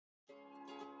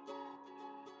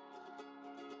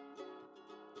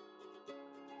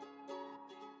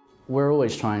We're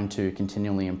always trying to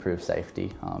continually improve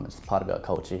safety. It's part of our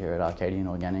culture here at Arcadian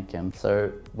Organic, and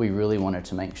so we really wanted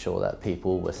to make sure that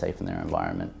people were safe in their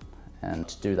environment. And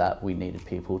to do that, we needed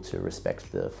people to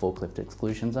respect the forklift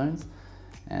exclusion zones.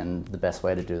 And the best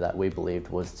way to do that, we believed,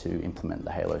 was to implement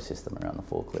the halo system around the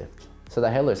forklift. So the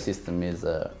halo system is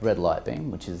a red light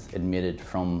beam which is emitted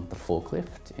from the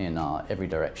forklift in every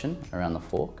direction around the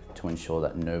fork to ensure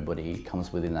that nobody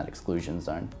comes within that exclusion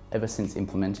zone. Ever since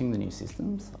implementing the new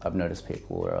systems, I've noticed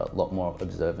people are a lot more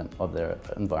observant of their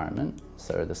environment,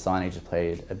 so the signage has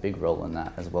played a big role in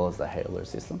that, as well as the halo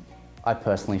system. I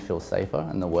personally feel safer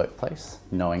in the workplace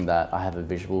knowing that I have a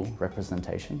visual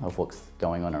representation of what's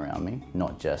going on around me,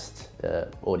 not just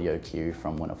an audio cue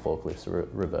from when a forklift's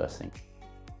reversing.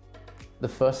 The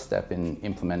first step in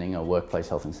implementing a workplace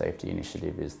health and safety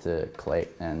initiative is to collate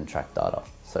and track data.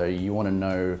 So you want to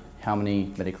know how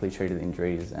many medically treated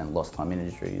injuries and lost time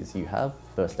injuries you have,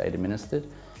 first aid administered,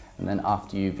 and then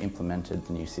after you've implemented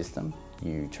the new system,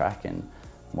 you track and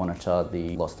monitor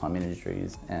the lost time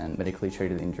injuries and medically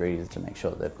treated injuries to make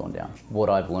sure that they've gone down. What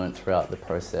I've learned throughout the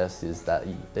process is that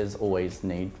there's always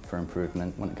need for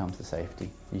improvement when it comes to safety.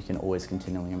 You can always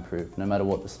continually improve. No matter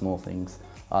what the small things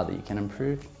are that you can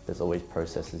improve, there's always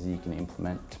processes you can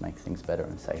implement to make things better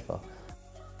and safer.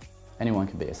 Anyone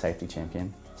can be a safety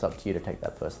champion. It's up to you to take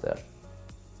that first step.